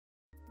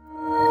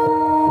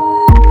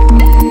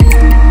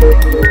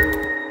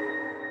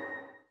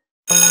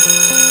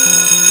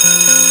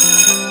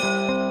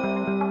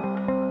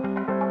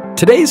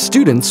Today's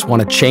students want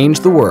to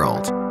change the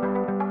world.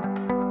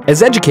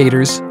 As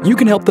educators, you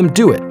can help them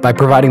do it by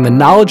providing the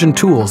knowledge and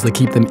tools that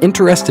keep them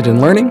interested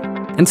in learning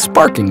and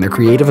sparking their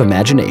creative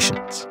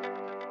imaginations.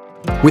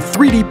 With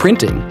 3D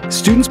printing,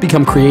 students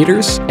become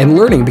creators and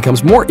learning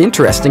becomes more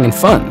interesting and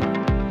fun.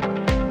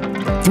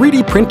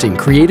 3D printing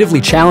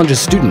creatively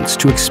challenges students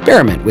to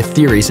experiment with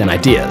theories and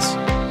ideas.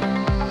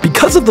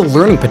 Because of the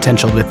learning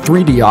potential that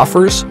 3D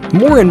offers,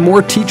 more and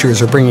more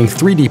teachers are bringing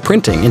 3D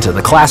printing into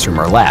the classroom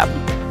or lab.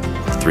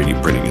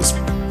 3D printing is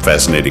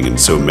fascinating in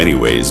so many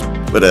ways,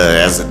 but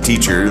as a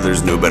teacher,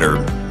 there's no better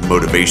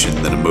motivation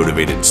than a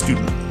motivated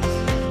student.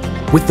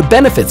 With the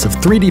benefits of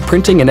 3D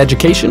printing in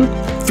education,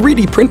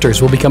 3D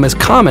printers will become as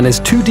common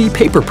as 2D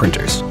paper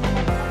printers.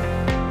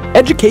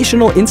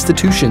 Educational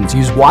institutions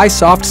use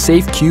YSoft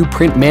SafeQ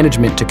print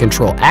management to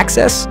control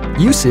access,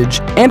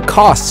 usage, and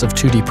costs of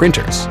 2D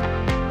printers.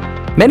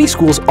 Many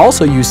schools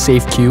also use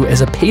SafeQ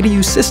as a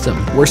pay-to-use system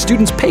where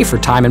students pay for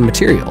time and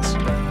materials.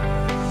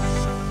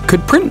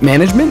 Could print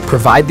management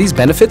provide these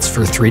benefits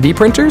for 3D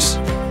printers?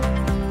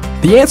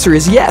 The answer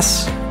is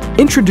yes.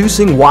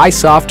 Introducing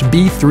YSoft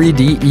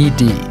be3D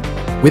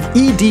eDee. With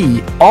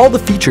eDee, all the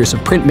features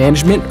of print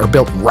management are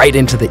built right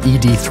into the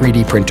eDee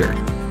 3D printer,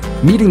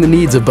 meeting the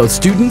needs of both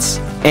students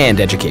and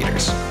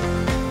educators.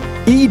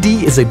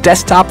 eDee is a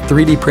desktop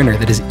 3D printer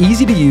that is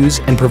easy to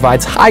use and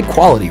provides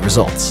high-quality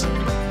results.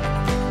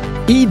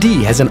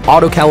 eDee has an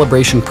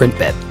auto-calibration print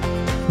bed.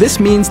 This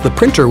means the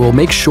printer will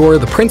make sure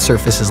the print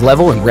surface is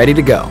level and ready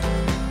to go,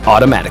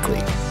 automatically.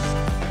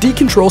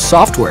 Decontrol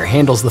software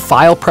handles the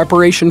file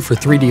preparation for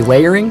 3D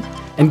layering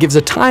and gives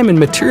a time and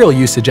material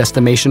usage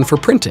estimation for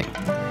printing.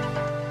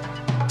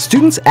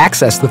 Students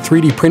access the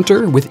 3D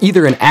printer with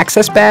either an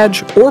access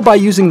badge or by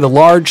using the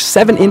large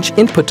 7-inch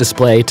input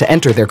display to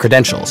enter their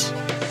credentials.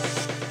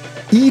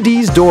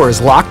 eDee's door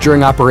is locked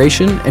during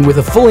operation, and with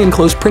a fully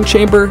enclosed print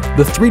chamber,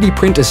 the 3D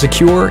print is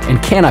secure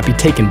and cannot be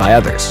taken by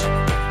others.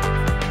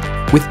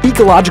 With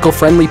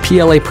ecological-friendly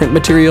PLA print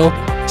material,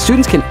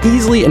 students can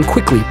easily and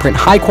quickly print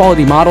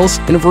high-quality models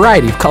in a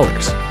variety of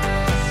colors.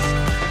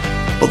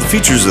 Well, the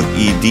features of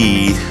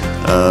eDee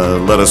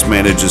let us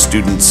manage a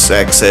student's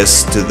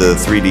access to the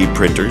 3D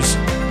printers.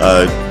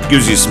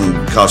 Gives you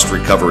some cost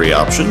recovery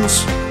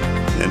options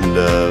and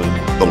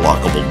the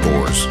lockable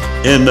doors.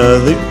 And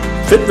they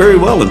fit very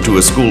well into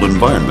a school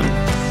environment.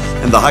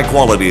 And the high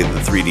quality of the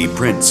 3D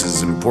prints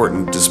is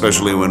important,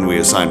 especially when we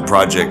assign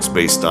projects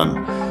based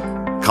on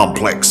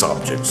complex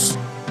objects.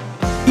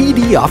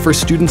 eDee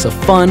offers students a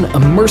fun,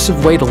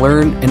 immersive way to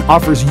learn and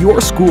offers your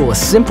school a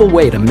simple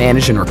way to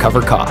manage and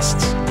recover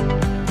costs.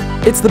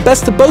 It's the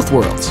best of both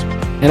worlds.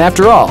 And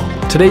after all,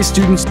 today's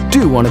students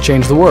do want to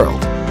change the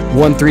world,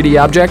 one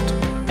 3D object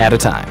at a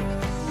time.